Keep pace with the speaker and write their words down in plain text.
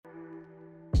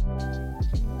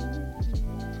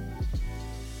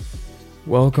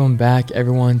Welcome back,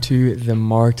 everyone, to the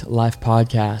Marked Life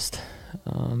Podcast.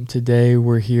 Today,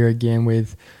 we're here again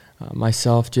with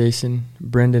myself, Jason,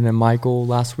 Brendan, and Michael.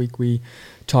 Last week, we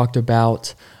talked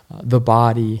about the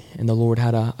body, and the Lord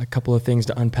had a couple of things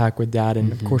to unpack with that.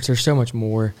 And, of course, there's so much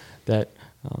more that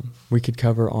we could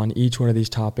cover on each one of these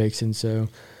topics. And so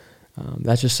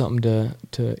that's just something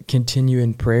to continue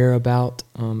in prayer about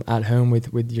at home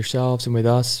with yourselves and with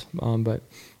us. But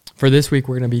for this week,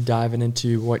 we're going to be diving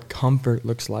into what comfort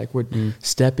looks like, what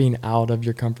stepping out of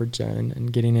your comfort zone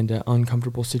and getting into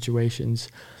uncomfortable situations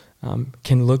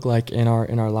can look like in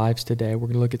our lives today. We're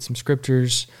going to look at some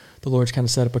scriptures. The Lord's kind of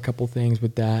set up a couple things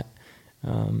with that.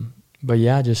 But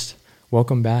yeah, just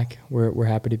welcome back. We're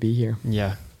happy to be here.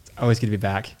 Yeah, it's always good to be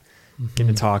back,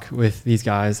 getting to talk with these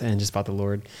guys and just about the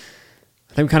Lord.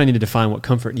 I think we kind of need to define what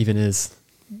comfort even is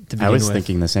to begin with. I was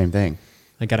thinking the same thing.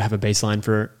 I got to have a baseline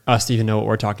for us to even know what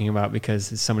we're talking about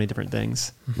because it's so many different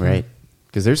things. Right.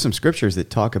 Because there's some scriptures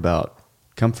that talk about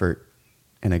comfort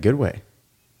in a good way.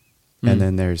 And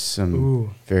then there's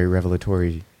some very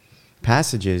revelatory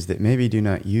passages that maybe do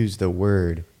not use the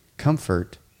word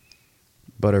comfort,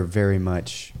 but are very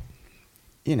much,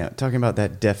 talking about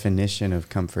that definition of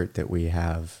comfort that we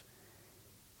have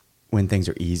when things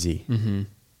are easy,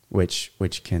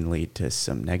 which can lead to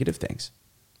some negative things,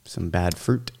 some bad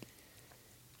fruit.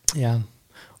 Yeah.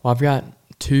 Well, I've got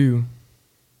two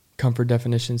comfort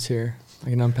definitions here. I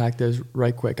can unpack those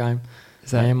right quick. I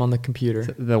am on the computer.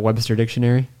 The Webster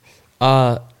Dictionary?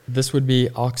 This would be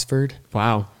Oxford.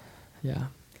 Wow. Yeah.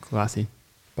 Classy.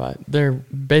 But they're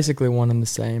basically one and the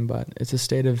same, but it's a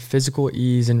state of physical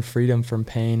ease and freedom from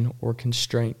pain or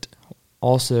constraint.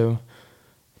 Also,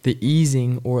 the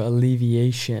easing or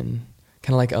alleviation,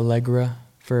 kind of like Allegra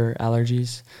for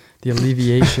allergies, the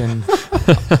alleviation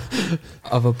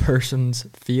of a person's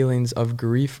feelings of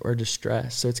grief or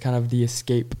distress. So it's kind of the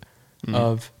escape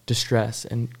of distress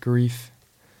and grief.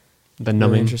 The numbing.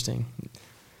 Really interesting.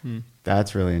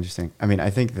 That's really interesting. I mean,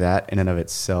 I think that in and of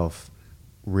itself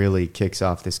really kicks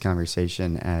off this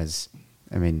conversation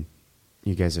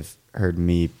you guys have heard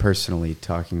me personally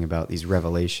talking about these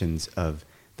revelations of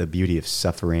the beauty of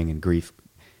suffering and grief.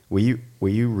 Will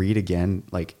you read again,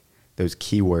 like, those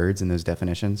key words and those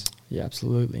definitions? Yeah,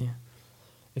 absolutely.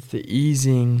 It's the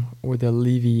easing or the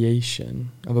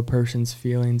alleviation of a person's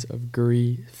feelings of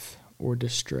grief or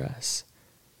distress.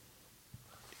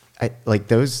 I like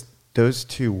those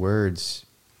two words.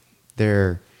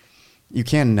 You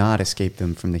cannot escape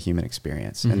them from the human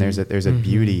experience. And there's a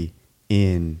beauty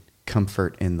in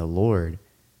comfort in the Lord.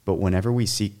 But whenever we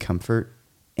seek comfort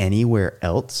anywhere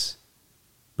else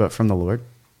but from the Lord,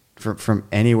 from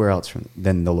anywhere else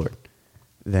than the Lord,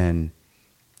 then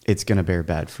it's going to bear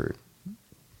bad fruit.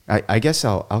 I guess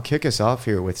I'll kick us off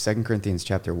here with 2 Corinthians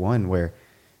chapter 1, where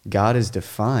God is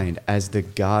defined as the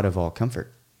God of all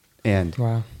comfort. And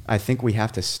I think we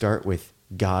have to start with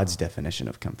God's definition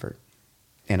of comfort.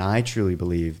 And I truly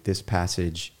believe this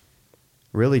passage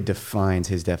really defines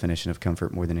his definition of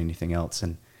comfort more than anything else.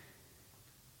 And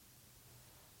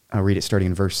I'll read it starting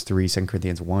in verse 3, 2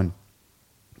 Corinthians 1.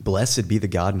 Blessed be the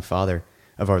God and Father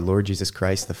of our Lord Jesus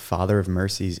Christ, the Father of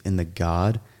mercies and the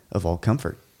God of all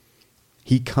comfort.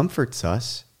 He comforts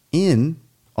us in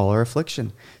all our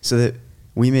affliction, so that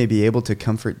we may be able to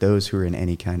comfort those who are in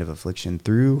any kind of affliction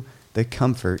through the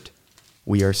comfort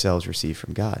we ourselves receive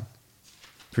from God.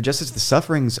 For just as the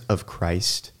sufferings of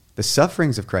Christ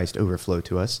overflow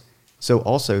to us, so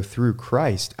also through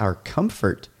Christ our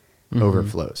comfort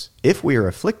overflows. If we are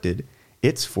afflicted,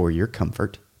 it's for your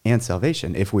comfort and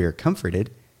salvation. If we are comforted,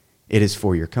 it is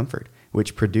for your comfort,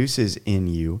 which produces in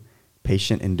you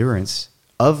patient endurance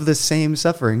of the same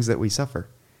sufferings that we suffer.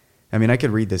 I mean, I could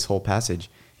read this whole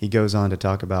passage. He goes on to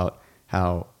talk about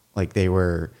how, like, they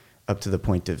were up to the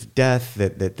point of death,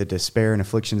 that the despair and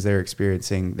afflictions they're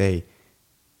experiencing,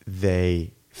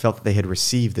 they felt that they had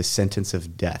received the sentence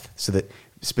of death, so that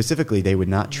specifically they would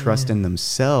not trust in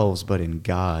themselves, but in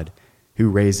God, who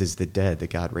raises the dead. That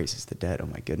God raises the dead. Oh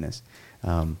my goodness.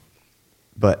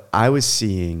 But I was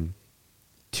seeing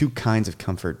two kinds of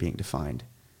comfort being defined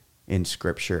in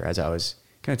Scripture as I was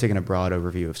kind of taking a broad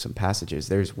overview of some passages.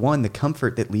 There's one, the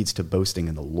comfort that leads to boasting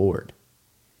in the Lord,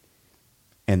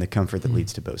 and the comfort that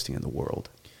leads to boasting in the world.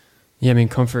 Yeah, I mean,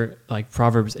 comfort, like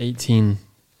Proverbs 18,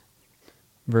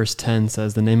 verse 10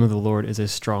 says, the name of the Lord is a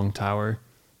strong tower,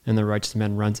 and the righteous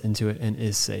man runs into it and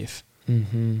is safe.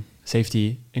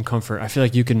 Safety and comfort. I feel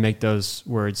like you can make those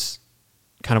words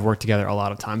kind of work together a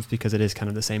lot of times because it is kind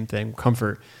of the same thing.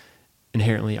 Comfort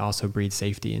inherently also breeds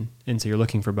safety. And so you're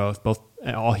looking for both.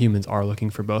 All humans are looking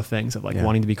for both things of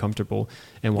wanting to be comfortable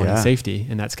and wanting safety.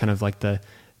 And that's kind of like the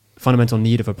fundamental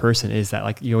need of a person is that,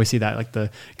 like, you always see that, like, the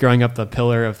growing up the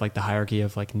pillar of like the hierarchy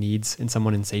of like needs in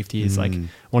someone in safety is like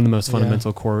one of the most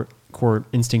fundamental core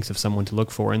instincts of someone to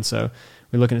look for. And so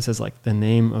we look and it says like the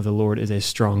name of the Lord is a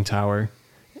strong tower.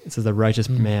 It says the righteous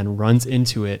man runs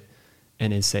into it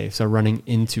and is safe. So running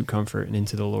into comfort and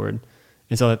into the Lord.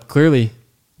 And so that clearly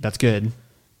that's good.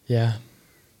 Yeah.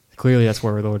 Clearly that's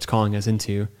where the Lord's calling us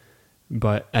into.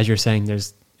 But as you're saying,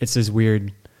 it's this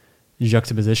weird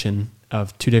juxtaposition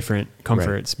of two different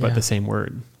comforts, but the same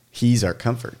word. He's our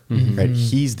comfort, right?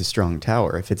 He's the strong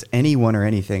tower. If it's anyone or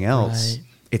anything else,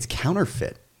 it's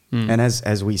counterfeit. And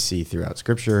as we see throughout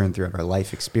Scripture and throughout our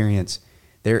life experience,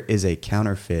 there is a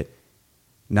counterfeit,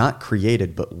 not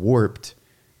created, but warped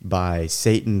by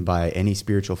Satan, by any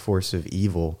spiritual force of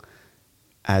evil,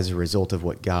 as a result of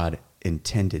what God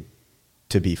intended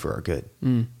to be for our good.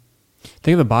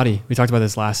 Think of the body. We talked about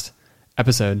this last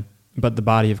episode, but the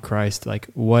body of Christ, like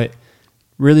what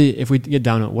really, if we get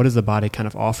down to it, what does the body kind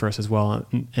of offer us as well?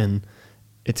 And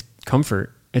it's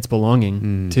comfort, it's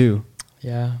belonging too.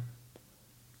 Yeah.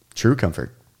 True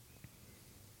comfort.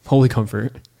 Holy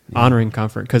comfort, honoring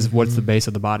comfort, because what's the base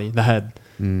of the body? The head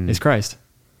is Christ.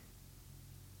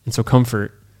 And so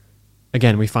comfort,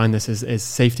 again, we find this as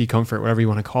safety, comfort, whatever you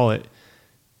want to call it,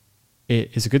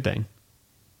 it is a good thing.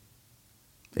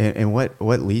 And what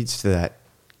leads to that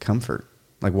comfort?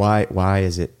 Like why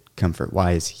is it comfort?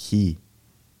 Why is he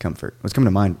comfort? What's coming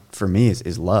to mind for me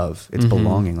is love. It's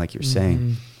belonging, like you're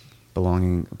saying.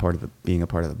 Belonging, being a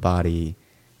part of the body,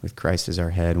 with Christ as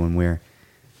our head. When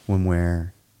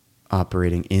we're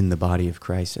operating in the body of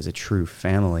Christ as a true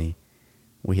family,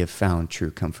 we have found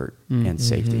true comfort and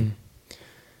safety.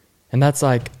 And that's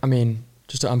like, I mean,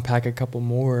 just to unpack a couple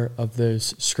more of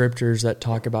those scriptures that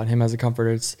talk about him as a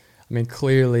comforter, it's, I mean,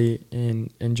 clearly in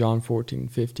John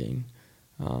 14:15,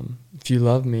 if you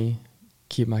love me,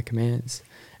 keep my commands,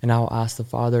 and I will ask the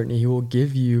Father, and he will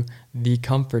give you the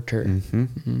comforter,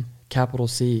 capital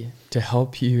C, to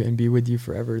help you and be with you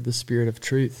forever, the Spirit of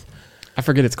truth. I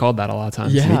forget it's called that a lot of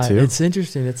times. Yeah, me too. it's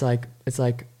interesting. It's like,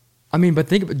 I mean, but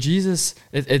think about Jesus.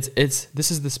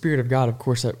 This is the Spirit of God, of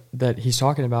course, that he's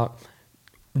talking about.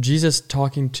 Jesus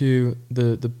talking to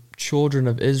the children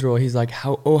of Israel. He's like,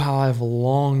 how I've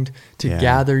longed to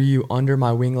gather you under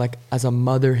my wing, like as a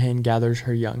mother hen gathers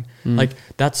her young. Like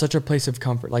that's such a place of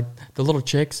comfort. Like the little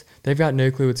chicks, they've got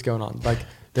no clue what's going on. Like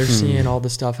they're seeing all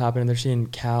this stuff happening. They're seeing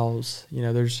cows. You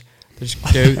know, there's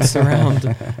goats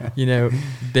around. You know,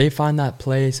 they find that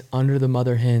place under the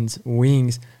mother hen's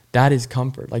wings. That is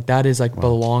comfort. Like that is like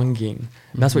belonging.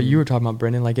 And that's what you were talking about,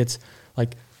 Brendan. Like it's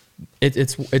like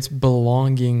it's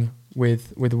belonging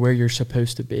with where you're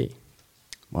supposed to be.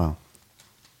 Wow.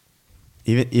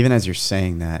 Even as you're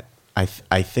saying that, I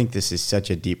think this is such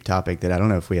a deep topic that I don't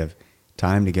know if we have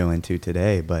time to go into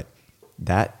today, but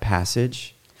that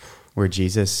passage where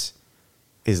Jesus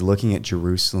is looking at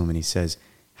Jerusalem and he says,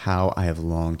 how I have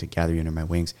longed to gather you under my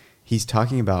wings. He's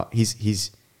talking about,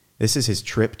 this is his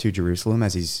trip to Jerusalem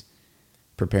as he's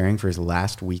preparing for his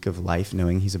last week of life,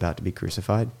 knowing he's about to be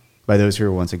crucified. By those who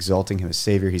were once exalting him as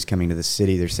Savior, he's coming to the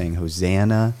city. They're saying,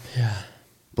 Hosanna. Yeah.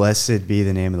 Blessed be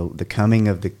the name of the coming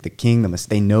of the King.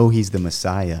 They know he's the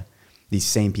Messiah. These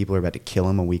same people are about to kill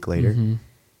him a week later.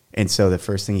 And so the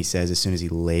first thing he says as soon as he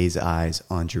lays eyes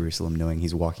on Jerusalem, knowing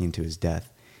he's walking into his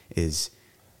death, is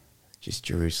just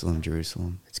Jerusalem,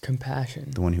 Jerusalem. It's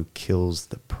compassion. The one who kills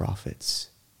the prophets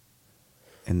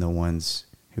and the ones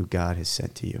who God has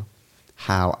sent to you.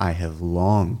 How I have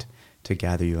longed to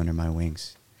gather you under my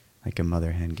wings, like a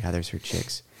mother hen gathers her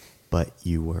chicks, but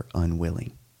you were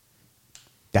unwilling.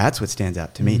 That's what stands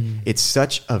out to me. It's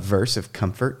such a verse of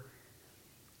comfort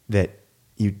that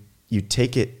you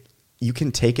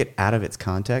can take it out of its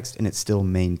context and it still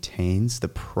maintains the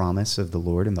promise of the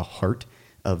Lord in the heart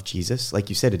of Jesus. Like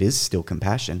you said, it is still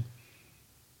compassion.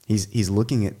 He's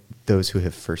looking at those who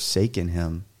have forsaken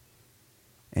him,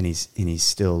 and he's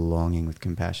still longing with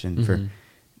compassion for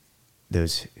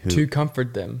those who to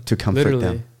comfort them. To comfort literally.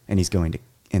 them.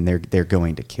 And they're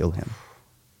going to kill him.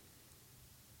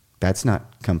 That's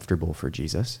not comfortable for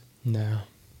Jesus. No.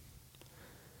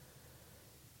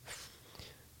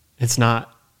 It's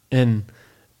not. And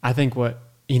I think what,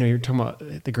 you're talking about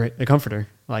the comforter,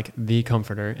 like the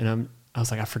comforter. And I was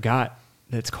like, I forgot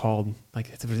that it's called, like,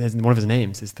 it's one of his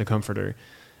names is the comforter.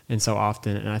 And so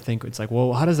often, and I think it's like,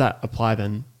 well, how does that apply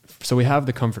then? So we have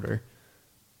the comforter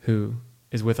who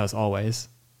is with us always,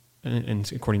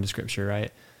 and according to Scripture,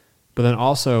 right? But then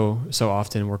also, so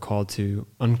often we're called to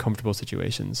uncomfortable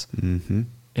situations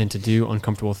and to do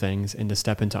uncomfortable things and to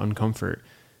step into uncomfort.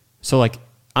 So like,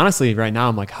 honestly, right now,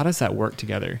 I'm like, how does that work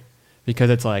together? Because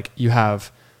it's like you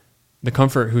have the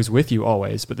comfort who's with you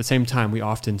always, but at the same time,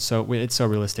 it's so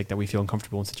realistic that we feel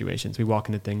uncomfortable in situations. We walk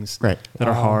into things that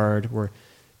are hard. We're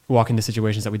walk into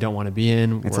situations that we don't want to be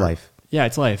in. It's life. Yeah,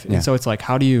 it's life. Yeah. And so it's like,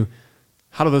 how do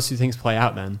those two things play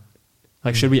out then?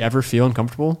 Like, should we ever feel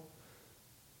uncomfortable?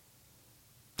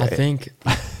 I think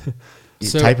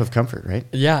type of comfort, right?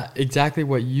 Yeah, exactly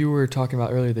what you were talking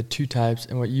about earlier, the two types,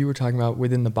 and what you were talking about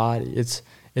within the body. It's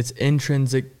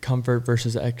intrinsic comfort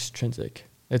versus extrinsic.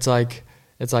 It's like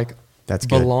That's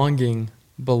belonging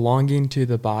to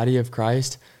the body of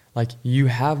Christ. Like, you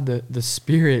have the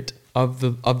spirit of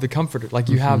the comforter. Like,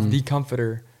 you have the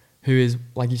comforter who is,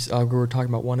 like we were talking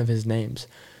about, one of his names.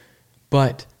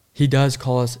 But he does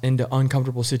call us into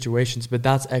uncomfortable situations, but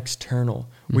that's external.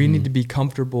 We need to be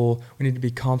comfortable. We need to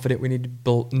be confident. We need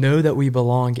to know that we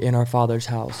belong in our Father's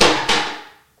house.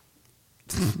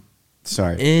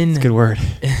 Sorry. It's a good word.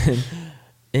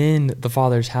 In the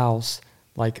Father's house,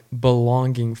 like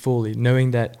belonging fully,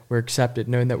 knowing that we're accepted,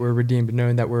 knowing that we're redeemed,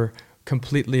 knowing that we're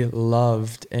completely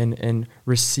loved and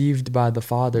received by the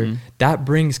Father. That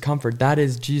brings comfort. That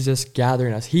is Jesus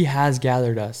gathering us. He has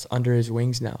gathered us under his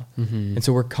wings now. And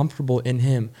so we're comfortable in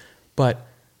him. But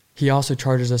he also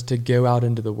charges us to go out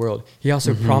into the world. He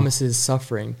also promises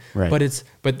suffering. Right.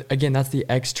 But again, that's the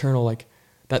external, like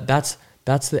that's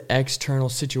the external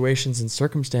situations and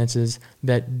circumstances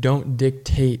that don't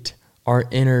dictate our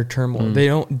inner turmoil. They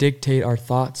don't dictate our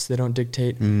thoughts. They don't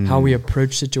dictate how we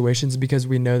approach situations, because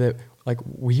we know that, like,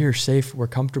 we are safe, we're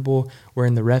comfortable, we're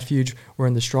in the refuge, we're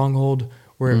in the stronghold,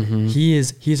 where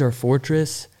he's our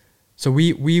fortress. So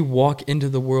we walk into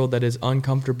the world that is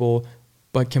uncomfortable,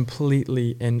 but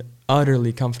completely and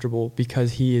utterly comfortable,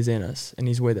 because he is in us and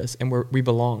he's with us and we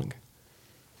belong.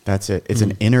 That's it. It's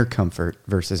an inner comfort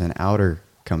versus an outer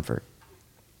comfort.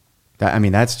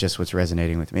 That's just what's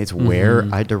resonating with me. It's where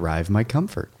I derive my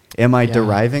comfort. Am I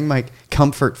deriving my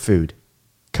comfort food?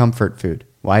 Comfort food.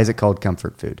 Why is it called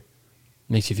comfort food?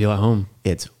 Makes you feel at home.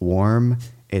 It's warm.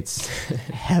 It's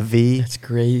heavy. It's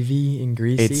gravy and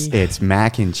greasy. It's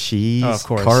mac and cheese. Oh, of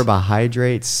course.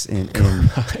 Carbohydrates and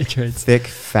thick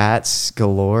fats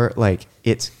galore. Like,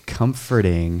 it's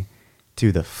comforting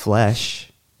to the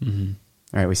flesh. All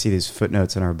right, we see these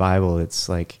footnotes in our Bible. It's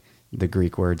like the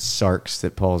Greek word sarx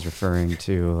that Paul's referring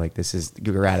to. Like, this is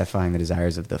gratifying the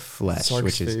desires of the flesh, Sark's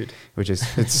which food.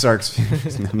 is it's sarx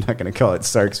food. I'm not going to call it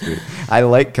sarx food. I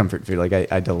like comfort food.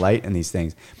 Like, I delight in these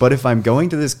things. But if I'm going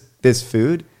to this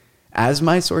food as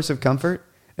my source of comfort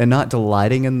and not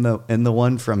delighting in the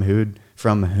one from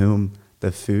whom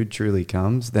the food truly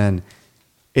comes, then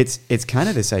it's kind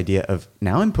of this idea of,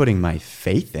 now I'm putting my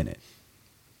faith in it,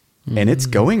 and it's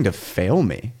going to fail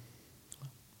me.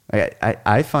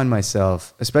 I find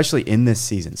myself, especially in this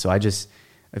season. So I just,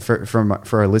 for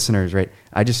our listeners, right?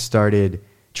 I just started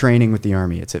training with the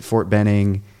Army. It's at Fort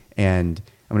Benning, and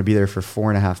I'm going to be there for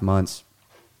 4.5 months.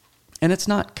 And it's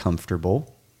not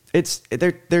comfortable.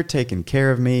 They're taking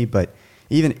care of me, but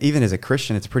even as a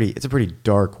Christian, it's a pretty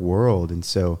dark world. And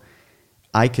so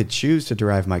I could choose to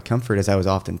derive my comfort, as I was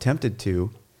often tempted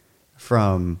to,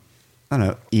 from, I don't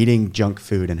know, eating junk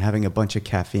food and having a bunch of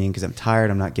caffeine because I'm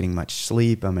tired. I'm not getting much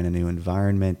sleep. I'm in a new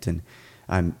environment, and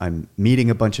I'm meeting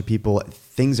a bunch of people.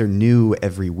 Things are new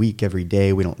every week, every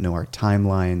day. We don't know our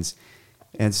timelines.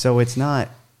 And so it's not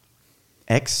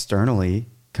externally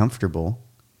comfortable.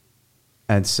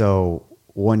 And so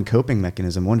one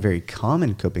very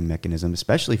common coping mechanism,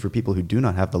 especially for people who do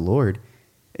not have the Lord,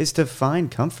 is to find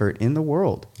comfort in the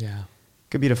world. Yeah.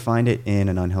 Could be to find it in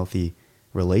an unhealthy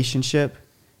relationship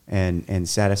and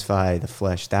satisfy the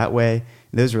flesh that way.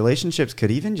 Those relationships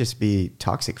could even just be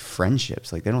toxic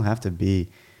friendships. Like, they don't have to be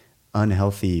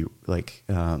unhealthy, like,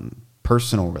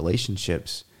 personal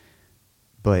relationships.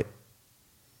 But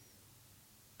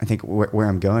I think where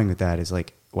I'm going with that is,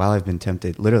 like, while I've been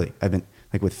tempted, literally, I've been,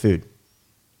 like, with food.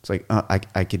 It's like,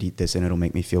 I could eat this and it'll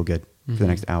make me feel good for the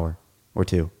next hour or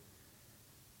two.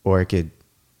 Or I could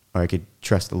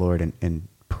trust the Lord and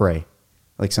pray.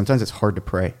 Like, sometimes it's hard to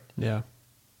pray. Yeah.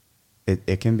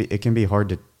 It can be hard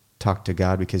to talk to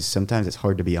God, because sometimes it's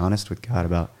hard to be honest with God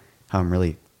about how I'm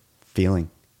really feeling,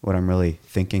 what I'm really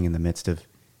thinking in the midst of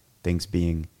things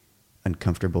being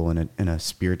uncomfortable in a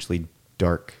spiritually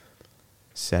dark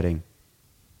setting.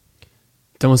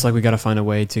 It's almost like we got to find a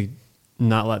way to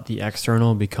not let the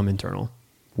external become internal.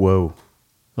 Whoa.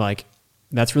 Like,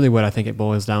 that's really what I think it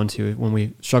boils down to when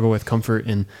we struggle with comfort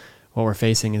and what we're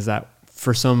facing, is that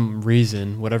for some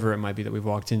reason, whatever it might be that we've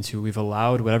walked into, we've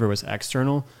allowed whatever was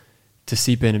external to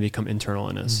seep in and become internal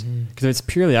in us. Because if it's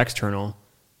purely external,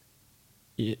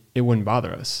 it wouldn't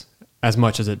bother us as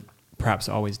much as it perhaps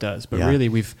always does. But really,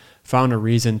 we've found a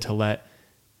reason to let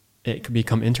it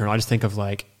become internal. I just think of,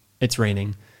 like, it's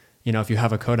raining. You know, if you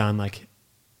have a coat on, like,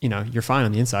 you know, you're fine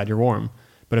on the inside, you're warm.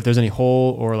 But if there's any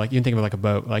hole, or like, you can think of it like a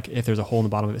boat, like if there's a hole in the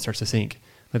bottom of it, it starts to sink,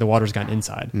 like the water's gotten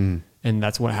inside. And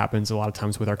that's what happens a lot of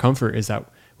times with our comfort, is that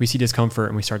we see discomfort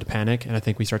and we start to panic. And I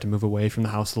think we start to move away from the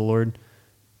house of the Lord,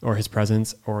 or his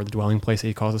presence, or the dwelling place that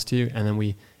he calls us to. And then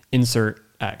we insert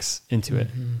X into it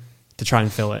to try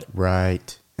and fill it.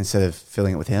 Right. Instead of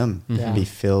filling it with him, be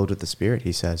filled with the Spirit,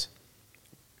 he says.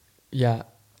 Yeah.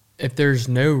 If there's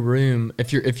no room,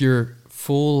 if you're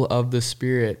full of the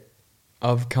Spirit,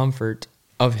 of comfort,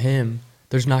 of him,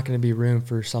 there's not going to be room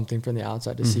for something from the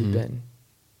outside to seep in.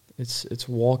 It's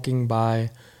walking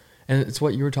by, and it's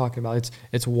what you were talking about.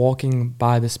 It's walking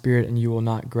by the Spirit, and you will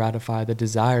not gratify the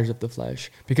desires of the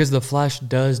flesh, because the flesh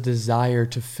does desire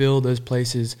to fill those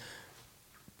places,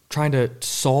 trying to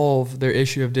solve their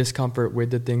issue of discomfort with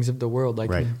the things of the world.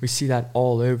 Like we see that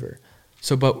all over.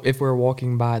 So, but if we're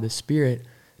walking by the Spirit,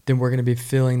 then we're going to be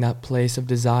filling that place of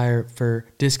desire for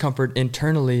discomfort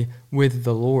internally with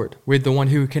the Lord, with the one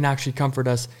who can actually comfort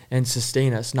us and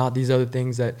sustain us, not these other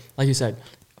things that, like you said,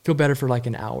 feel better for like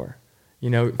an hour, you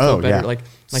know, feel better, like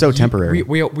so temporary.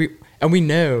 We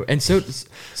know, and so does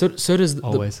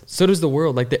Always. so does the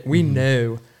world. Like that, we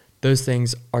know those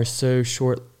things are so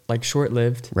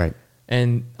short-lived. Right.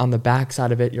 And on the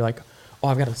backside of it, you're like, oh,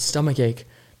 I've got a stomach ache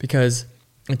because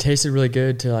it tasted really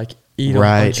good to like eat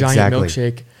a giant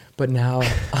milkshake, but now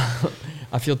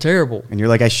I feel terrible. And you're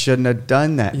like, I shouldn't have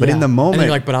done that. But in the moment, and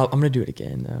you're like, but I'm going to do it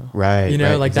again though. Right. You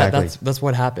know, like exactly. that's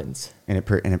what happens. And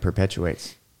it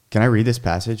perpetuates. Can I read this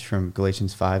passage from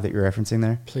Galatians 5 that you're referencing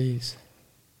there? Please.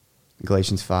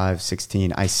 Galatians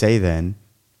 5:16. I say then,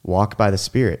 walk by the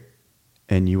Spirit,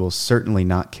 and you will certainly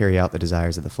not carry out the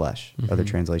desires of the flesh. Other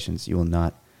translations, you will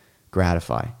not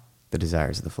gratify the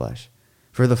desires of the flesh.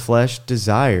 For the flesh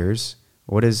desires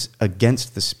what is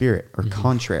against the Spirit, or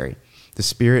contrary. The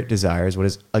Spirit desires what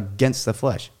is against the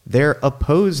flesh. They're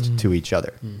opposed to each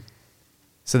other,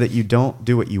 so that you don't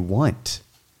do what you want.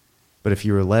 But if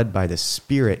you are led by the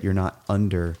Spirit, you're not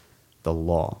under the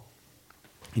law.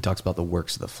 He talks about the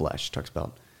works of the flesh, talks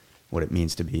about what it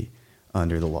means to be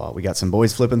under the law. We got some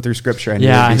boys flipping through Scripture,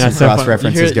 and some cross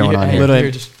references going on here.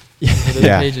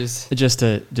 Pages. Just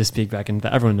to speak back, and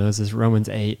everyone knows this, Romans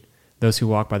 8, those who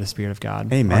walk by the Spirit of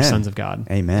God are sons of God.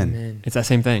 Amen. It's that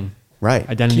same thing. Right.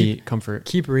 Identity, comfort.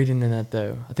 Keep reading in that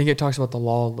though. I think it talks about the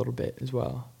law a little bit as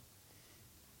well.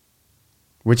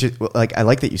 Which is like, I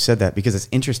like that you said that, because it's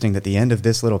interesting that the end of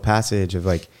this little passage of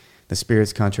like the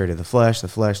Spirit's contrary to the flesh,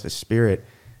 the Spirit,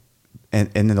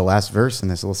 and then the last verse in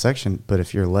this little section, but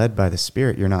if you're led by the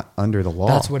Spirit, you're not under the law.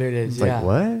 That's what it is. It's like,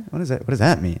 what? What does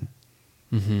that mean?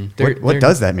 Mm-hmm. What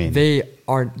does that mean? They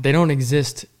don't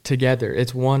exist together.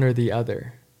 It's one or the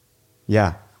other.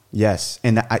 Yeah. Yes.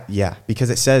 And because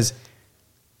it says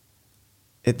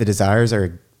the desires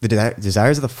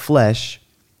of the flesh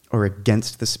are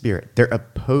against the Spirit. They're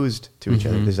opposed to each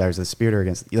other. The desires of the Spirit are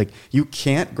against. Like, you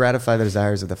can't gratify the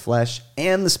desires of the flesh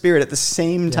and the Spirit at the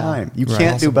same time. You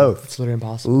can't do both. It's literally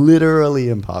impossible. Literally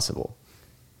impossible.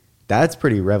 That's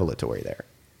pretty revelatory there.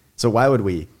 So why would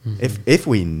we, if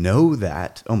we know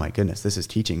that, oh my goodness, this is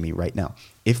teaching me right now.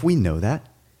 If we know that,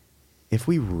 if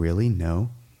we really know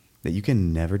that you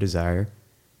can never desire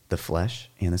the flesh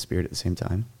and the Spirit at the same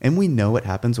time, and we know what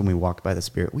happens when we walk by the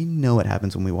Spirit, we know what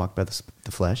happens when we walk by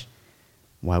the flesh,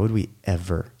 why would we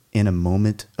ever, in a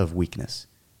moment of weakness,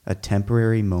 a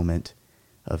temporary moment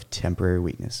of temporary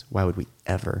weakness, why would we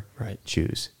ever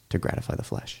choose to gratify the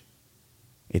flesh?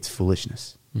 It's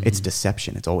foolishness. It's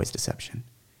deception. It's always deception.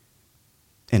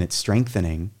 And it's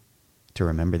strengthening to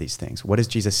remember these things. What does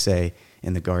Jesus say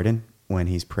in the garden when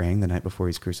he's praying the night before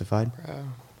he's crucified? Bro,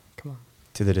 come on.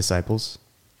 To the disciples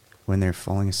when they're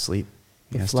falling asleep.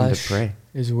 He asked them to pray. The flesh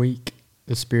is weak.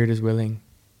 The Spirit is willing.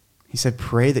 He said,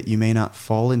 pray that you may not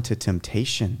fall into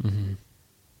temptation.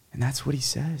 And that's what he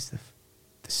says.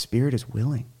 The Spirit is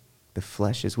willing. The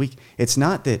flesh is weak. It's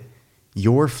not that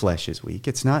your flesh is weak.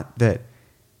 It's not that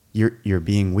you're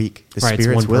being weak. The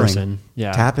Spirit's willing. Person.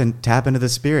 Yeah. Tap into the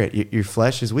Spirit. Your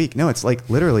flesh is weak. No, it's like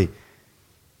literally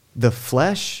the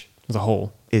flesh as a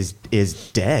whole is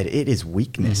dead. It is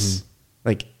weakness.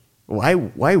 Like, why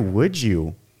would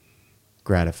you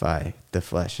gratify the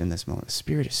flesh in this moment? The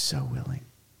Spirit is so willing.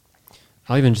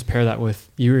 I'll even just pair that with,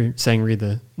 you were saying read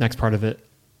the next part of it,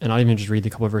 and I'll even just read the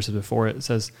couple of verses before it. It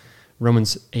says,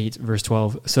 Romans 8, verse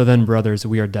 12, so then, brothers,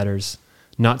 we are debtors,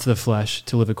 not to the flesh,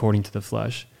 to live according to the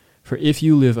flesh. For if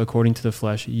you live according to the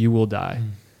flesh, you will die.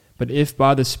 But if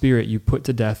by the Spirit you put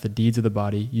to death the deeds of the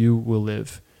body, you will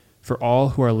live. For all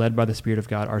who are led by the Spirit of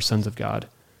God are sons of God.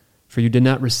 For you did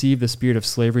not receive the spirit of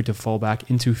slavery to fall back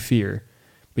into fear,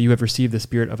 but you have received the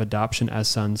Spirit of adoption as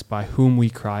sons, by whom we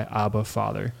cry, Abba,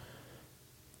 Father.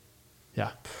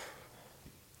 Yeah.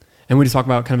 And we just talked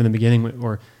about kind of in the beginning,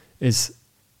 or is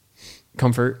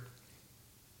comfort,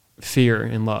 fear,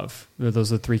 and love.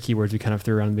 Those are the three key words we kind of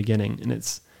threw around in the beginning. And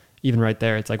it's even right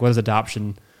there. It's like, what is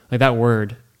adoption? Like that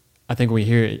word, I think when we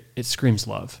hear it, it screams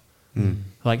love.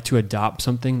 Like to adopt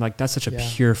something, like that's such a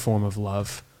pure form of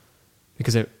love,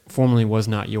 because it formerly was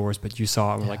not yours, but you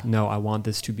saw it and were like, no, I want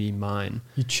this to be mine.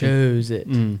 You chose it.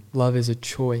 Love is a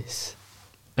choice.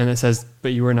 And it says,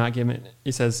 but you were not given,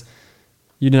 it says,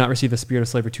 you did not receive the spirit of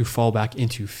slavery to fall back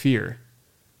into fear.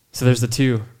 So there's the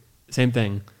two, same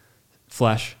thing,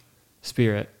 flesh,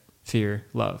 spirit, fear,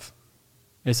 love.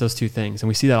 It's those two things. And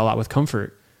we see that a lot with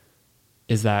comfort,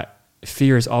 is that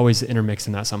fear is always intermixed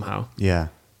in that somehow. Yeah.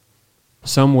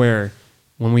 Somewhere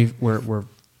when we're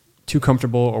too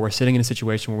comfortable, or we're sitting in a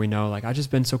situation where we know, like, I've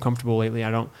just been so comfortable lately, I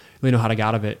don't really know how to get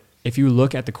out of it. If you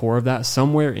look at the core of that,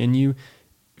 somewhere in you,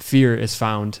 fear is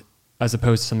found, as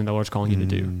opposed to something the Lord's calling you to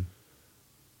do.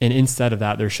 And instead of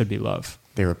that, there should be love.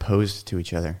 They're opposed to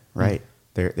each other, right?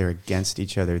 They're against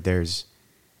each other. There's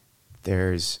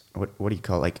what do you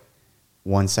call it? Like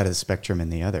one side of the spectrum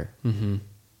and the other.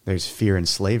 There's fear and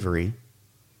slavery,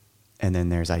 and then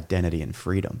there's identity and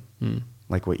freedom.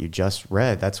 Like what you just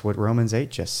read, that's what Romans 8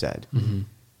 just said.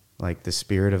 Like the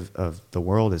spirit of the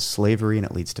world is slavery, and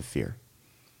it leads to fear.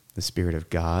 The Spirit of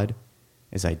God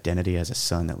is identity as a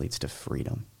son that leads to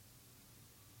freedom.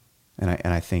 And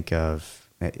I think of,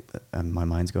 my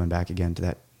mind's going back again to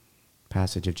that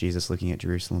passage of Jesus looking at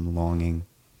Jerusalem, longing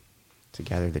to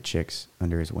gather the chicks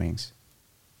under his wings.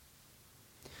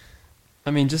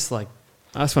 I mean, just like,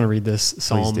 I just want to read this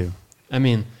psalm. Please do. I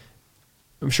mean,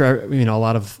 I'm sure, a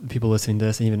lot of people listening to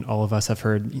this, and even all of us, have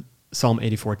heard Psalm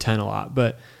 84:10 a lot,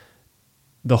 but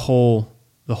the whole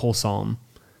psalm,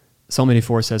 Psalm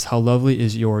 84 says, "How lovely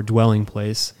is your dwelling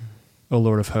place, O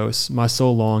Lord of hosts. My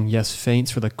soul long, yes,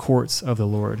 faints for the courts of the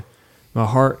Lord. My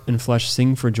heart and flesh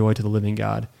sing for joy to the living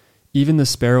God. Even the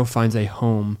sparrow finds a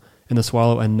home, and the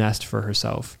swallow a nest for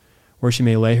herself, where she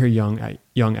may lay her young at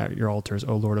your altars,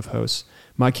 O Lord of hosts.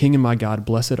 My King and my God,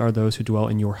 blessed are those who dwell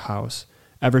in your house,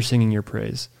 ever singing your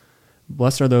praise.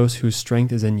 Blessed are those whose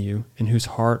strength is in you, and whose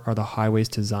heart are the highways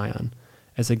to Zion.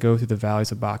 As they go through the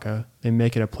valleys of Baca, they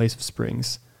make it a place of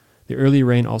springs. The early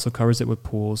rain also covers it with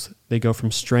pools. They go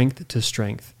from strength to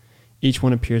strength. Each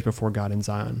one appears before God in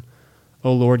Zion.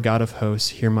 O Lord God of hosts,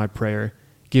 hear my prayer.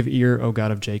 Give ear, O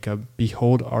God of Jacob.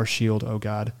 Behold our shield, O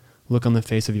God. Look on the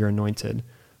face of your anointed.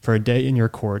 For a day in your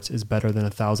courts is better than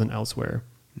 1,000 elsewhere.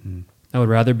 I would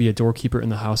rather be a doorkeeper in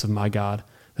the house of my God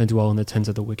than dwell in the tents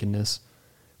of the wickedness.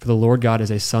 For the Lord God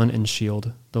is a sun and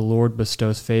shield. The Lord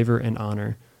bestows favor and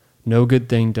honor. No good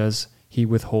thing does he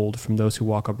withhold from those who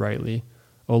walk uprightly.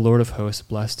 O Lord of hosts,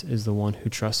 blessed is the one who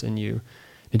trusts in you."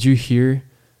 Did you hear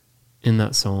in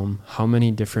that psalm how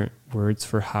many different words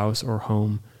for house or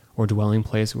home or dwelling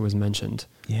place was mentioned?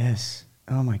 Yes.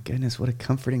 Oh my goodness, what a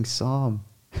comforting psalm.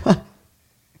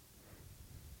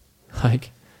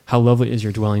 Like, how lovely is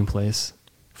your dwelling place,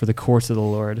 for the courts of the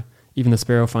Lord. Even the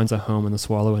sparrow finds a home, and the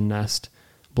swallow a nest.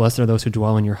 Blessed are those who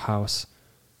dwell in your house.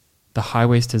 The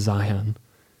highways to Zion.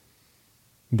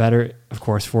 Better, of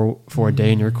course, for a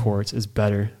day in your courts is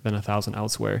better than 1,000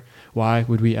 elsewhere. Why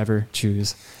would we ever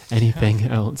choose anything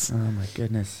else? Oh my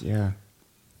goodness, yeah.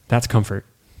 That's comfort.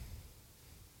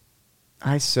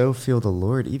 I so feel the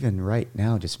Lord even right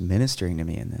now just ministering to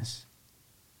me in this.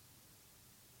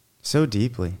 So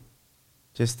deeply.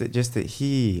 Just that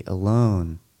he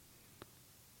alone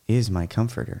is my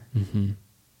comforter.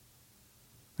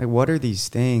 Like, what are these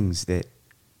things that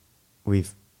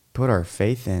we've put our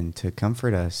faith in to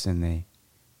comfort us, and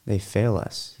they fail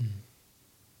us?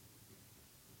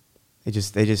 They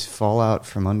just fall out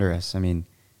from under us. I mean,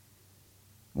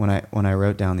 when I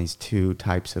wrote down these two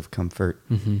types of comfort,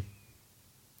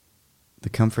 the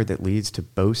comfort that leads to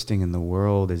boasting in the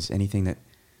world is anything that,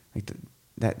 like,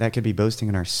 that could be boasting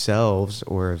in ourselves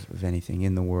or of anything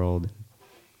in the world.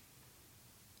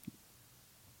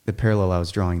 The parallel I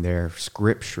was drawing there,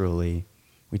 scripturally,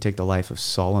 we take the life of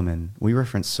Solomon. We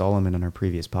referenced Solomon in our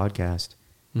previous podcast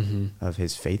of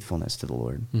his faithfulness to the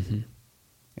Lord.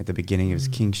 At the beginning of his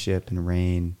kingship and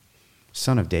reign,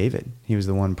 son of David, he was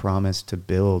the one promised to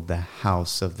build the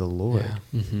house of the Lord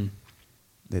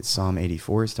that Psalm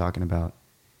 84 is talking about.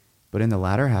 But in the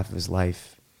latter half of his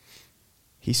life,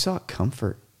 he sought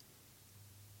comfort.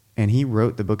 And he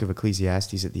wrote the book of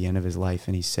Ecclesiastes at the end of his life,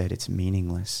 and he said, it's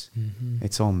meaningless.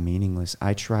 It's all meaningless.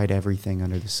 I tried everything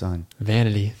under the sun.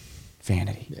 Vanity.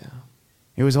 Yeah.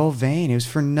 It was all vain. It was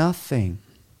for nothing.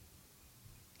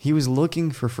 He was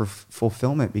looking for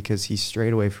fulfillment because he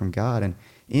strayed away from God. And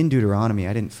in Deuteronomy,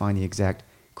 I didn't find the exact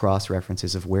cross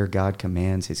references of where God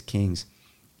commands his kings,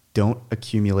 don't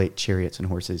accumulate chariots and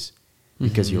horses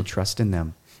because you'll trust in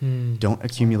them. Don't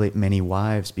accumulate many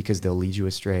wives because they'll lead you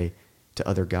astray to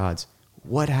other gods.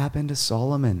 What happened to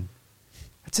Solomon?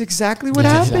 That's exactly what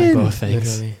happened. Both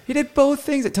things. Literally. He did both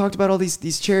things. It talked about all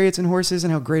these chariots and horses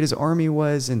and how great his army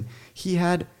was. And he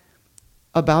had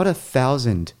about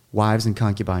 1,000 wives and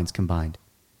concubines combined.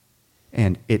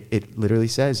 And it literally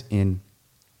says in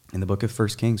the book of 1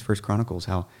 Kings, 1 Chronicles,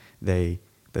 how they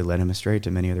led him astray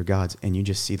to many other gods. And you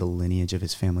just see the lineage of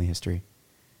his family history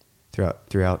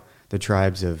throughout the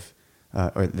tribes of,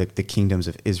 or the kingdoms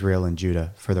of Israel and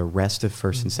Judah for the rest of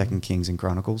 1st and 2nd Kings and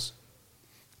Chronicles.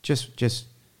 Just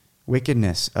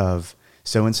wickedness of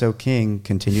so-and-so king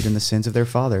continued in the sins of their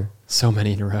father. So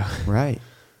many in a row. Right.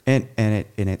 And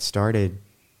it started,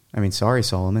 I mean, sorry,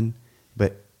 Solomon,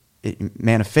 but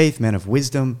man of faith, man of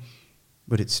wisdom,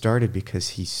 but it started because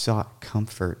he sought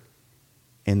comfort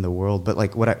in the world. But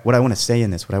like what I want to say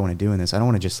in this, what I want to do in this, I don't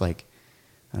want to just like,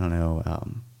 I don't know,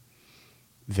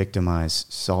 victimize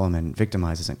Solomon.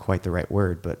 Victimize isn't quite the right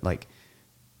word, but like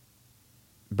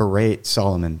berate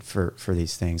Solomon for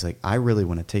these things. Like, I really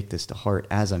want to take this to heart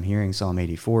as I'm hearing Psalm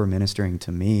 84 ministering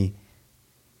to me.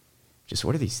 Just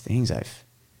what are these things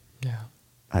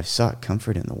I've sought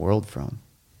comfort in the world from?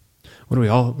 What do we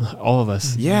all of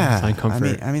us find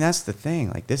comfort? I mean that's the thing.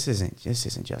 Like, this isn't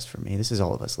just for me. This is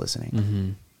all of us listening.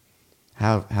 Mm-hmm.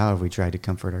 How have we tried to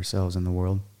comfort ourselves in the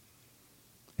world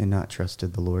and not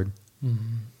trusted the Lord?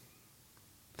 Mm-hmm.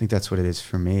 I think that's what it is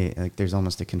for me. Like, there's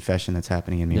almost a confession that's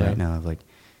happening in me right now of like,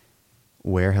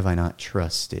 where have I not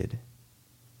trusted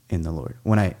in the Lord?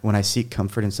 When I seek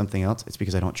comfort in something else, it's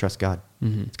because I don't trust God.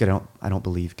 Mm-hmm. It's because I don't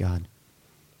believe God.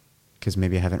 Because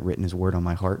maybe I haven't written his word on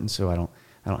my heart, and so I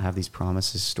don't have these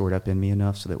promises stored up in me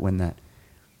enough so that when that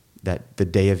the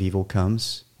day of evil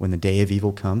comes,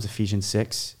 Ephesians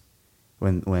 6,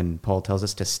 when Paul tells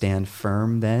us to stand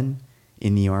firm then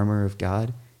in the armor of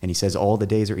God, and he says all the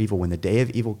days are evil. When the day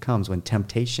of evil comes, when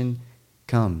temptation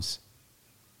comes,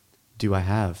 do I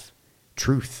have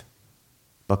truth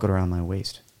buckled around my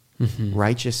waist,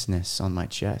 righteousness on my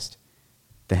chest,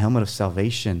 the helmet of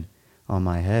salvation on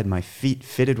my head, my feet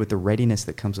fitted with the readiness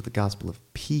that comes with the gospel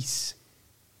of peace,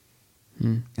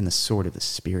 and the sword of the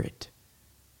Spirit,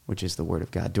 which is the word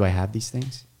of God? Do I have these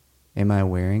things? Am I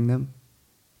wearing them?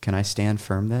 Can I stand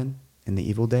firm then in the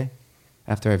evil day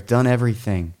after I've done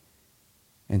everything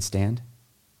and stand?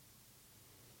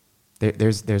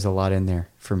 There's a lot in there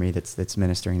for me that's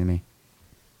ministering to me.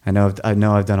 I know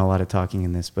I've done a lot of talking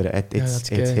in this, but it's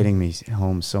hitting me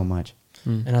home so much.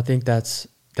 And I think that's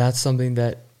something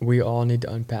that we all need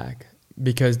to unpack,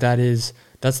 because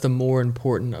that's the more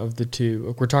important of the two.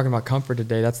 If we're talking about comfort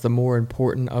today, that's the more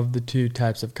important of the two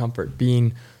types of comfort: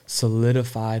 being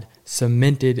solidified,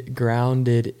 cemented,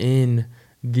 grounded in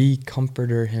the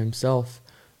Comforter himself,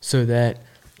 so that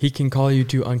he can call you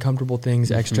to uncomfortable things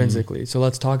extrinsically. So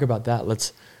let's talk about that.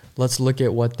 Let's look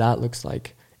at what that looks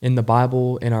like in the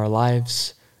Bible, in our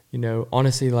lives.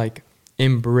 Honestly, like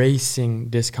embracing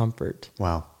discomfort.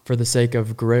 Wow. For the sake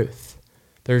of growth.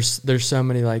 There's so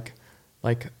many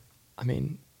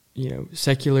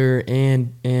secular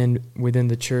and within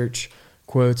the church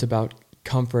quotes about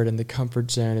comfort and the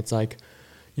comfort zone. It's like,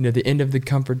 the end of the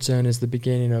comfort zone is the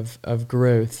beginning of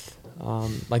growth.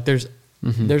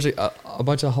 There's a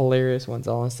bunch of hilarious ones,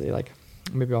 honestly. Like,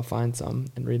 maybe I'll find some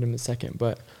and read them in a second.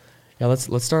 But yeah,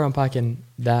 let's start unpacking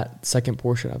that second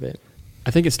portion of it.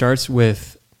 I think it starts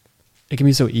with, it can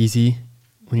be so easy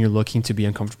when you're looking to be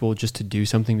uncomfortable just to do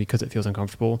something because it feels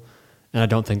uncomfortable. And I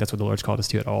don't think that's what the Lord's called us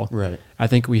to at all. Right. I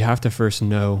think we have to first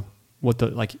know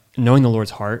knowing the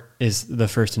Lord's heart is the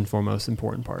first and foremost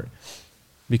important part.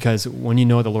 Because when you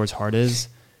know what the Lord's heart is,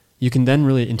 you can then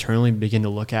really internally begin to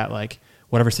look at like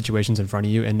whatever situation's in front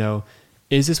of you and know,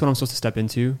 is this what I'm supposed to step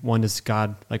into? One, would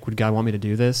God want me to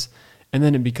do this? And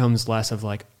then it becomes less of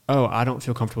like, oh, I don't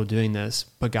feel comfortable doing this,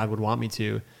 but God would want me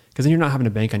to. Because then you're not having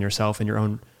to bank on yourself and your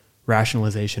own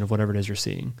rationalization of whatever it is you're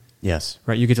seeing. Yes.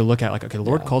 Right. You get to look at like, okay, the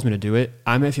Lord calls me to do it.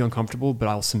 I may feel uncomfortable, but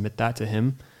I'll submit that to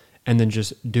him and then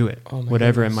just do it,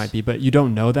 whatever it might be. But you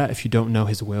don't know that if you don't know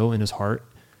his will and his heart.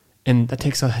 And that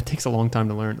takes a long time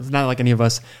to learn. It's not like any of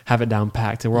us have it down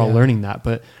packed and we're all learning that,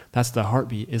 but that's the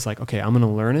heartbeat is like, okay, I'm going to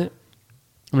learn it.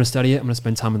 I'm going to study it. I'm going to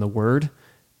spend time in the word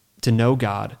to know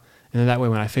God. And then that way,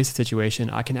 when I face a situation,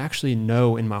 I can actually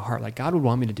know in my heart, like God would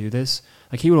want me to do this.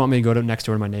 Like he would want me to go next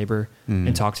door to my neighbor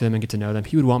and talk to them and get to know them.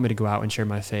 He would want me to go out and share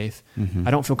my faith. I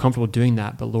don't feel comfortable doing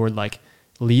that, but Lord, like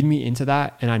lead me into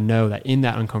that. And I know that in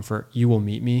that uncomfort, you will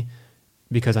meet me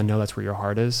because I know that's where your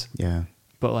heart is. Yeah.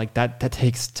 But like that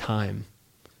takes time.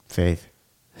 Faith.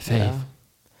 Faith. Yeah.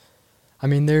 I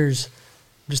mean, I'm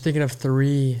just thinking of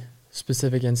 3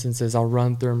 specific instances. I'll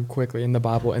run through them quickly in the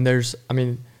Bible. And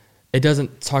it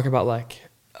doesn't talk about like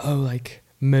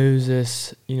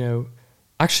Moses,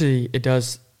 actually it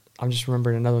does. I'm just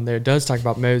remembering another one there. It does talk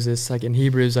about Moses, like in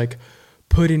Hebrews, like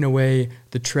putting away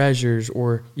the treasures,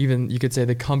 or even you could say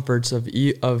the comforts of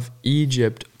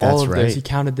Egypt. That's all of right. those, he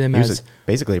counted them He as was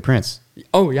basically a prince.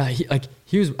 Oh yeah,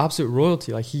 he was absolute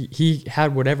royalty. Like he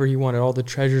had whatever he wanted, all the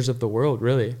treasures of the world,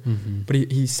 really. Mm-hmm. But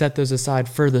he set those aside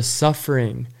for the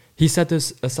suffering. He set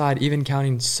this aside, even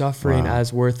counting suffering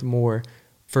as worth more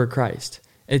for Christ.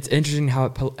 It's interesting how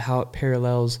it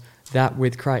parallels that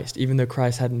with Christ, even though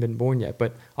Christ hadn't been born yet.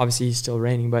 But obviously he's still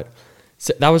reigning. But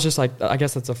so that was just like, I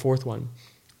guess that's a 4th one.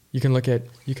 You can look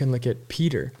at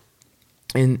Peter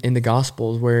in the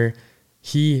Gospels, where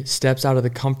he steps out of the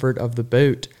comfort of the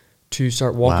boat to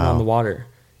start walking on the water.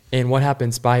 And what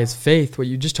happens by his faith, what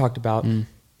you just talked about,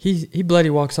 he bloody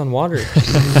walks on water.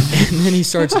 And then he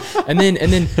starts, and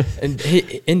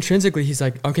intrinsically he's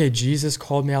like, okay, Jesus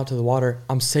called me out to the water.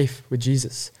 I'm safe with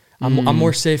Jesus. I'm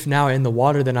more safe now in the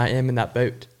water than I am in that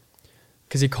boat,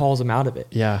 because he calls him out of it.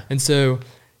 Yeah. And so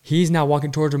he's now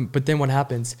walking towards him. But then what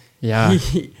happens? Yeah.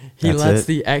 He lets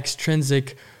the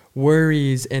extrinsic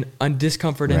worries and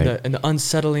discomfort and the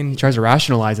unsettling. He tries to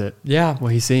rationalize it. Yeah.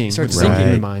 What he's seeing. Starts thinking thinking.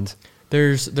 in his mind.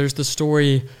 There's the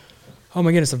story, oh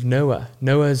my goodness, of Noah.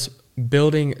 Noah's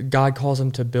building, God calls him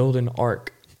to build an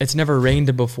ark. It's never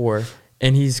rained before,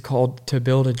 and he's called to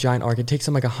build a giant ark. It takes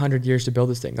him like 100 years to build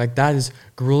this thing. Like, that is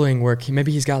grueling work.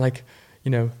 Maybe he's got like,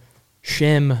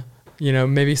 Shem,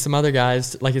 maybe some other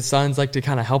guys, like his sons, like to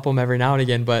kind of help him every now and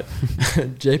again, but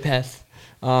Japheth.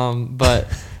 But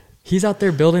he's out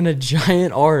there building a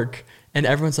giant ark, and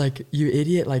everyone's like, you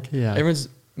idiot. Like, everyone's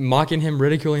mocking him,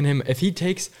 ridiculing him. If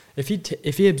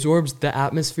he absorbs the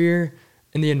atmosphere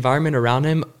and the environment around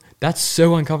him, that's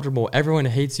so uncomfortable. Everyone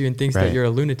hates you and thinks that you're a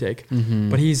lunatic.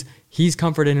 Mm-hmm. But he's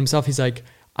comforted himself. He's like,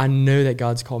 I know that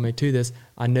God's called me to this.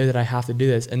 I know that I have to do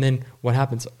this. And then what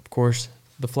happens? Of course,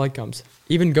 the flood comes.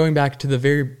 Even going back to the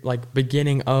very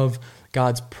beginning of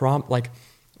God's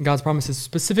promises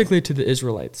specifically to the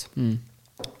Israelites.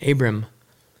 Abram,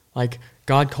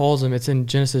 God calls him. It's in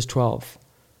Genesis 12.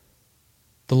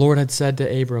 The Lord had said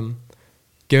to Abram,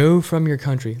 go from your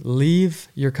country, leave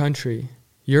your country,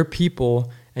 your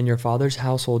people, and your father's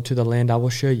household to the land I will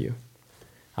show you.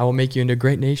 I will make you into a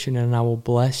great nation, and I will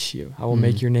bless you. I will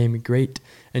make your name great,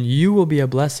 and you will be a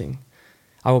blessing.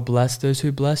 I will bless those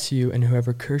who bless you, and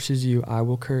whoever curses you, I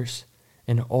will curse.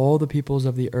 And all the peoples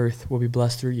of the earth will be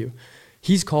blessed through you.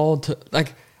 He's called to,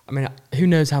 who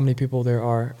knows how many people there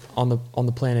are on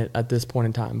the planet at this point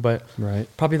in time, but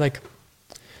probably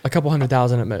a couple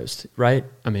 100,000 at most, right?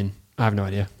 I mean, I have no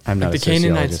idea. I'm not a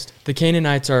sociologist. The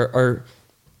Canaanites are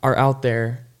out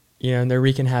there, and they're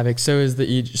wreaking havoc. So are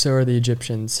the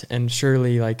Egyptians, and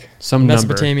surely some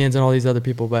Mesopotamians and all these other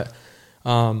people. But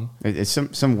it's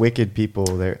some wicked people.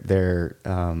 They're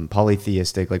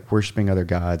polytheistic, worshiping other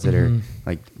gods that are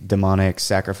demonic,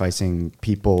 sacrificing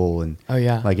people, and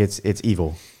it's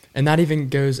evil. And that even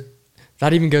goes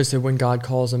to when God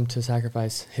calls them to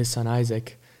sacrifice his son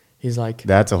Isaac. He's like,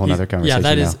 that's a whole nother conversation.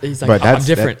 Yeah, that is. He's like, I'm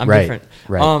different. I'm different.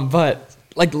 Right. But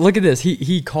look at this.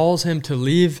 He calls him to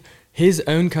leave his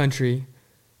own country.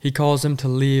 He calls him to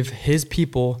leave his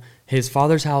people, his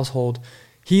father's household.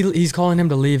 He's calling him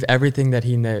to leave everything that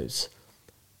he knows.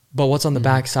 But what's on the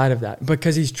back side of that?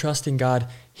 Because he's trusting God,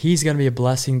 he's going to be a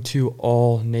blessing to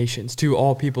all nations, to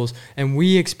all peoples. And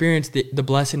we experience the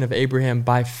blessing of Abraham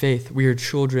by faith. We are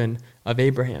children of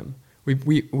Abraham.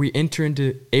 We enter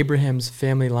into Abraham's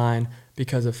family line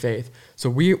because of faith. So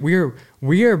we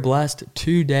are blessed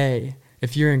today,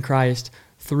 if you're in Christ,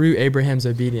 through Abraham's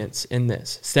obedience in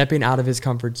this, stepping out of his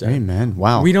comfort zone. Amen.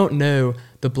 Wow. We don't know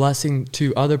the blessing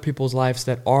to other people's lives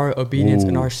that our obedience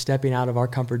and our stepping out of our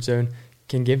comfort zone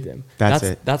can give them.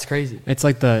 That's crazy. It's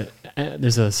like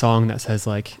there's a song that says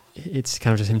it's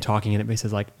kind of just him talking in it, but he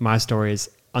says my story is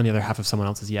on the other half of someone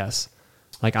else's yes.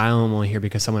 I am only here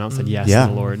because someone else said yes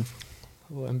to the Lord.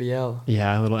 A little MBL.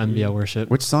 Yeah, a little MBL worship.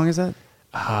 Which song is that?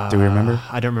 Do we remember?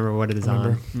 I don't remember what it is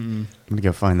on. I'm going to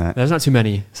go find that. There's not too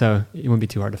many, so it wouldn't be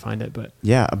too hard to find it. But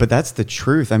yeah, but that's the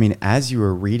truth. I mean, as you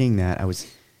were reading that,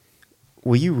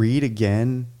 will you read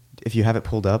again, if you have it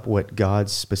pulled up, what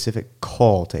God's specific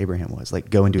call to Abraham was?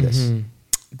 Go and do this.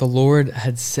 The Lord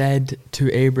had said to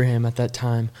Abraham at that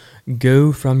time,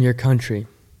 go from your country,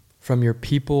 from your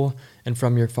people, and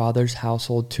from your father's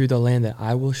household to the land that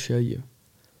I will show you.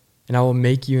 And I will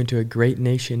make you into a great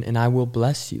nation, and I will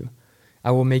bless you.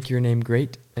 I will make your name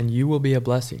great, and you will be a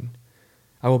blessing.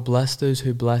 I will bless those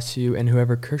who bless you, and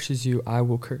whoever curses you, I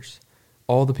will curse.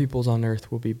 all the peoples on earth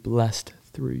will be blessed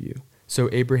through you. So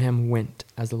Abraham went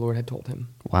as the Lord had told him.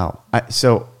 Wow.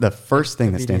 So the first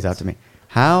thing that stands out to me,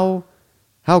 how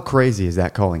crazy is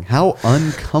that calling? How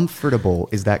uncomfortable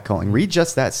is that calling? Read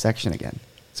just that section again,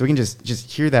 so we can just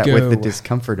hear that with the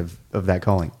discomfort of that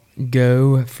calling.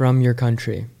 Go from your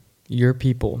country, your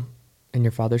people, and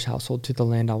your father's household to the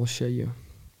land I will show you.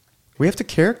 We have to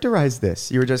characterize this.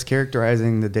 You were just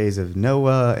characterizing the days of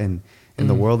Noah and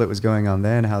the world that was going on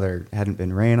then, how there hadn't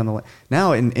been rain on the land.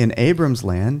 Now in Abram's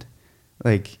land,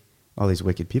 like all these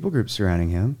wicked people groups surrounding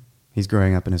him, he's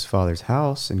growing up in his father's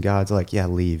house, and God's like, yeah,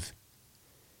 leave.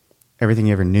 Everything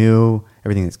you ever knew,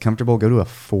 everything that's comfortable, go to a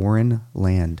foreign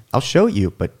land. I'll show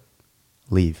you, but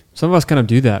leave. Some of us kind of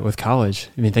do that with college.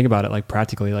 I mean, think about it, like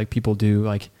practically, like people do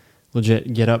like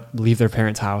legit get up, leave their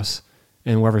parents' house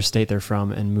in wherever state they're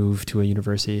from and move to a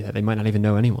university that they might not even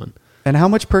know anyone. And how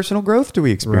much personal growth do we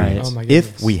experience Right. Oh my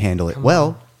goodness. if we handle it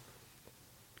well?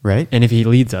 Right? And if he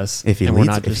leads us, If he and we're leads,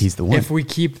 not if he's the one. If we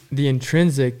keep the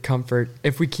intrinsic comfort,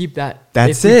 if we keep that,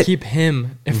 That's if we it. keep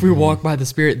him, if we walk by the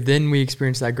Spirit, then we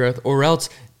experience that growth, or else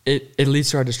it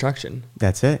leads to our destruction.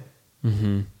 That's it.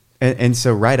 Mm-hmm. And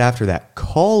so right after that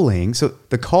calling, so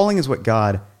the calling is what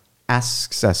God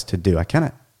asks us to do.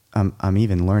 I'm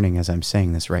even learning as I'm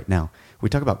saying this right now. We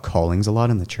talk about callings a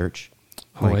lot in the church.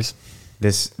 Always.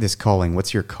 This calling,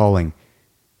 what's your calling?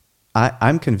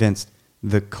 I'm convinced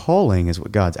the calling is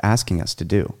what God's asking us to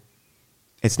do.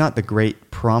 It's not the great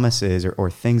promises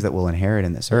or things that we'll inherit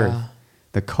in this earth.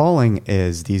 The calling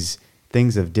is these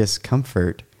things of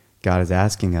discomfort God is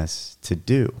asking us to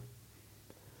do.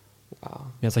 Wow.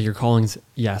 Yeah, it's like your calling's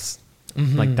yes.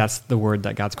 Mm-hmm. Like that's the word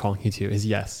that God's calling you to is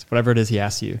yes. Whatever it is he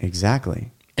asks you. Exactly.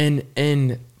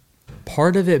 And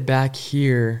part of it back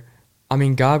here, I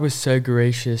mean, God was so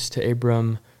gracious to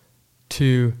Abram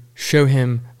to show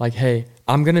him, like, hey,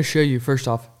 I'm going to show you, first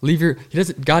off,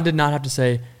 God did not have to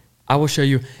say, I will show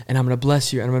you, and I'm going to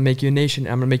bless you, and I'm going to make you a nation,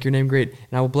 and I'm going to make your name great,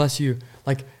 and I will bless you.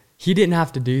 Like, he didn't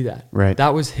have to do that. Right.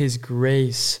 That was his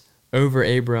grace over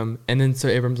Abram. And then so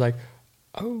Abram's like,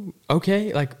 oh,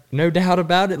 okay, like, no doubt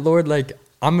about it, Lord, like,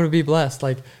 I'm going to be blessed.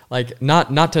 Like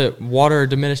not to water or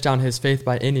diminish down his faith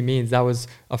by any means. That was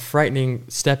a frightening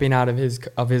stepping out of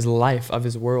his life, of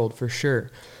his world, for sure.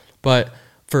 But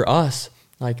for us,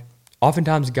 like,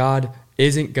 oftentimes God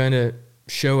isn't going to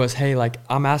show us, hey, like,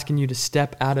 I'm asking you to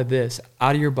step out of this,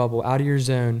 out of your bubble, out of your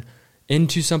zone,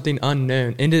 into something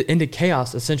unknown, into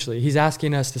chaos, essentially. He's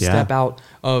asking us to step out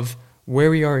of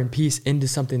where we are in peace into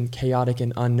something chaotic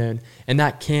and unknown. And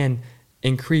that can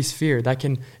increase fear. But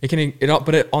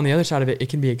on the other side of it, it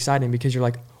can be exciting because you're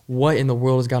like, what in the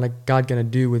world is God going to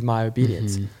do with my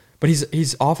obedience? Mm-hmm. But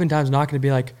he's oftentimes not going to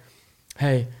be like,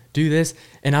 hey, do this,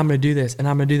 and I'm going to do this, and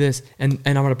I'm going to do this, and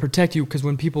I'm going to protect you, because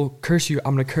when people curse you,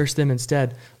 I'm going to curse them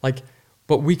instead. Like,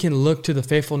 but we can look to the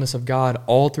faithfulness of God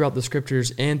all throughout the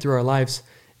scriptures and through our lives,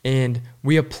 and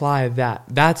we apply that.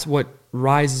 That's what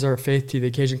rises our faith to the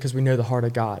occasion, because we know the heart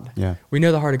of God. Yeah. We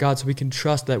know the heart of God, so we can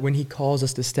trust that when he calls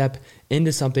us to step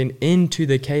into something, into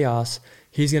the chaos,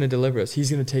 he's going to deliver us. He's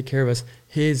going to take care of us.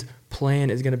 His plan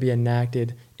is going to be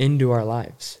enacted into our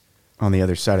lives. On the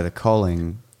other side of the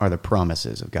calling are the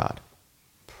promises of God.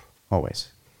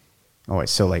 Always.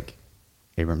 So like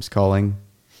Abram's calling,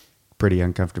 pretty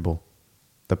uncomfortable.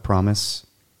 The promise,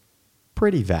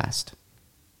 pretty vast.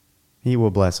 He will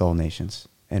bless all nations.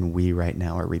 And we right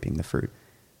now are reaping the fruit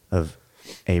of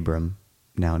Abram,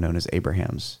 now known as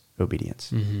Abraham's,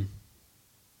 obedience. Mm-hmm.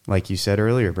 Like you said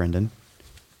earlier, Brendan,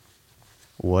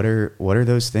 what are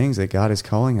those things that God is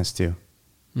calling us to?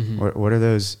 Mm-hmm. What are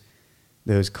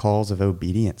those calls of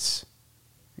obedience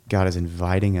God is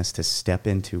inviting us to step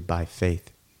into by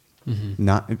faith? Mm-hmm.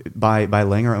 Not by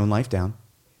laying our own life down,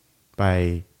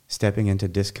 by stepping into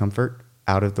discomfort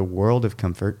out of the world of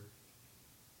comfort,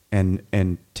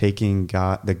 and taking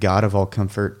God, the God of all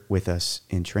comfort, with us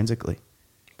intrinsically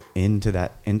into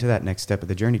that next step of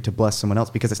the journey to bless someone else,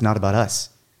 because it's not about us.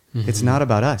 Mm-hmm. It's not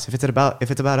about us. If it's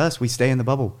about us, we stay in the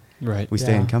bubble. Right. We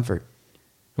stay in comfort.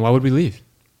 And why would we leave?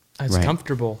 It's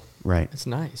comfortable. Right. It's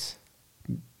nice.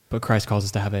 But Christ calls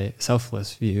us to have a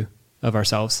selfless view of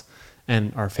ourselves,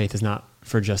 and our faith is not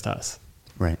for just us.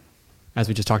 Right. As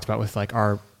we just talked about with like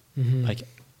our, like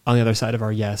on the other side of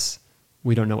our yes,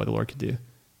 we don't know what the Lord could do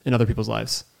in other people's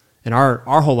lives. And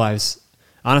our whole lives,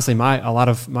 honestly, a lot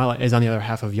of my life is on the other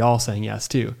half of y'all saying yes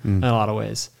too, in a lot of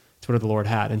ways. It's what the Lord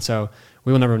had. And so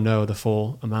we will never know the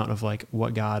full amount of like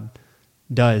what God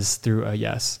does through a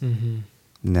yes. Mm-hmm.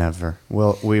 Never.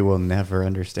 Well, we will never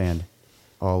understand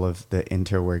all of the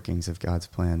interworkings of God's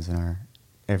plans in our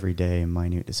everyday and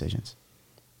minute decisions.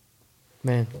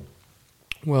 Man.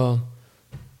 Well,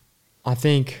 I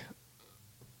think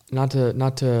not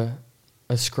to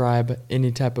ascribe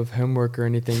any type of homework or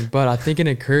anything, but I think an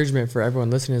encouragement for everyone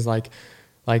listening is like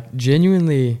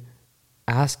genuinely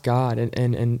ask God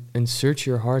and search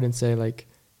your heart and say like,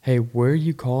 hey, where are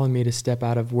you calling me to step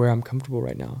out of where I'm comfortable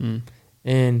right now?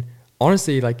 And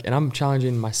honestly, like, and I'm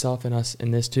challenging myself and us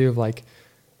in this too, of like,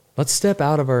 let's step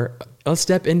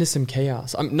into some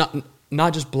chaos. I'm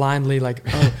not just blindly like,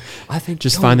 oh, I think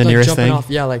just find the nearest thing.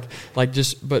 Yeah. Like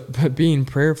just, but being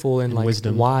prayerful and like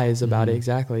wisdom. Wise about it.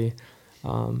 Exactly.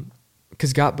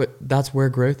 Cause God, but that's where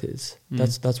growth is.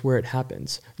 That's where it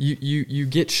happens. You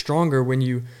get stronger when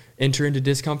you enter into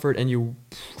discomfort and you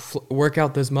work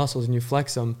out those muscles and you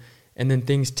flex them, and then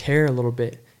things tear a little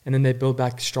bit and then they build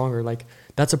back stronger. Like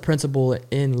that's a principle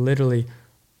in literally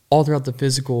all throughout the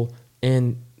physical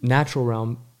and natural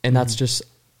realm. And that's just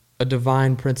a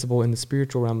divine principle in the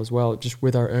spiritual realm as well, just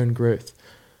with our own growth.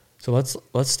 So let's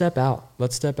step out.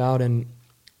 Let's step out and,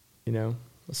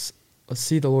 let's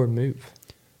see the Lord move.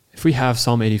 If we have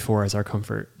Psalm 84 as our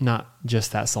comfort, not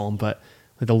just that Psalm, but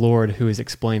the Lord who is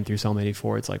explained through Psalm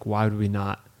 84, it's like, why would we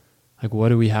not? Like, what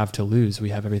do we have to lose? We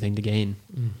have everything to gain.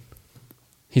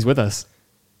 He's with us.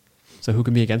 So who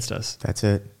can be against us? That's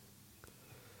it.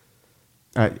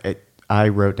 I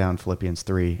wrote down Philippians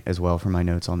 3 as well for my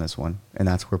notes on this one. And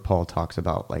that's where Paul talks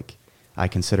about, like, I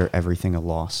consider everything a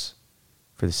loss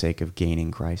for the sake of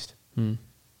gaining Christ.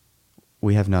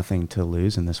 We have nothing to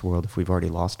lose in this world if we've already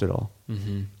lost it all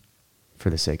for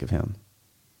the sake of him.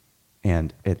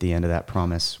 And at the end of that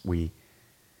promise, we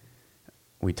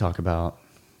talk about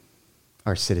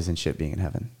our citizenship being in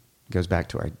heaven. It goes back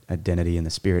to our identity in the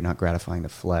spirit, not gratifying the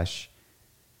flesh.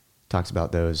 Talks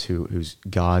about those whose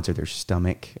gods are their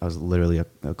stomach. I was literally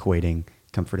equating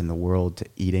comfort in the world to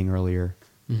eating earlier.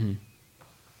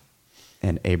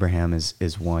 And Abraham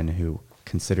is one who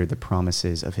considered the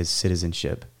promises of his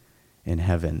citizenship in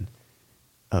heaven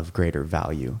of greater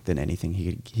value than anything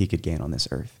he could gain on this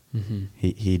earth.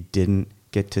 He didn't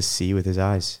get to see with his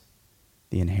eyes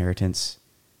the inheritance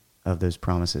of those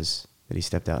promises that he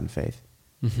stepped out in faith.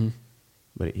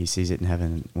 But he sees it in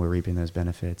heaven, and we're reaping those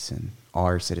benefits, and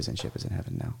our citizenship is in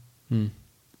heaven now.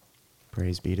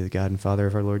 Praise be to the God and Father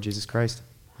of our Lord Jesus Christ.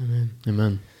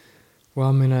 Amen. Well,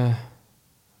 I'm gonna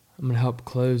help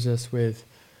close us with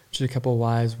just a couple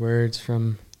wise words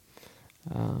from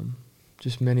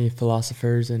just many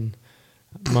philosophers and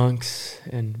monks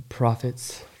and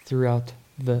prophets throughout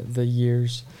the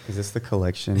years. Is this the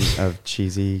collection of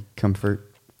cheesy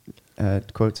comfort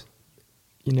quotes?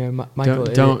 Michael,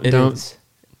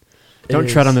 don't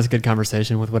tread on this good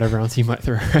conversation with whatever else you might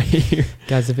throw right here.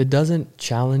 Guys, if it doesn't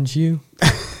challenge you,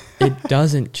 it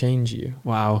doesn't change you.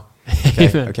 Wow.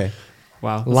 Okay.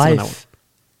 Wow. Life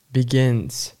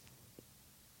begins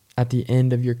at the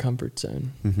end of your comfort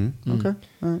zone. Okay.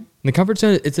 All right. And the comfort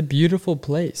zone, it's a beautiful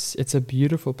place. It's a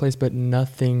beautiful place, but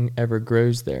nothing ever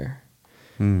grows there.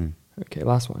 Okay,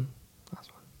 last one.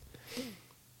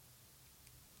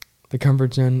 The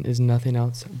comfort zone is nothing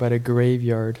else but a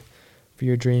graveyard for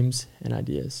your dreams and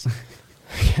ideas.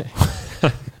 Okay.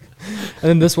 And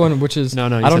then this one, which is, I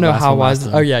don't know how wise.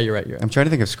 Oh yeah, you're right. I'm trying to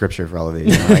think of scripture for all of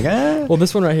these. I'm like, Well,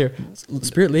 this one right here.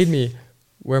 Spirit lead me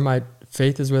where my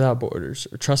faith is without borders,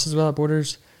 or trust is without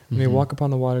borders. Let me walk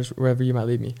upon the waters wherever you might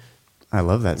lead me. I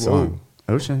love that song.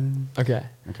 Ocean. Okay.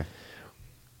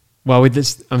 Well, with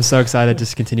this, I'm so excited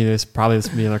to continue this. Probably this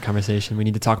will be another conversation. We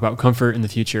need to talk about comfort in the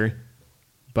future.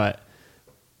 But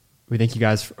we thank you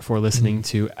guys for listening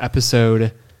to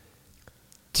episode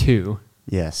 2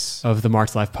 of the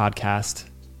Marked Life podcast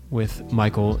with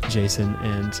Michael, Jason,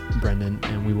 and Brendan.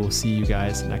 And we will see you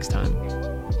guys next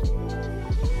time.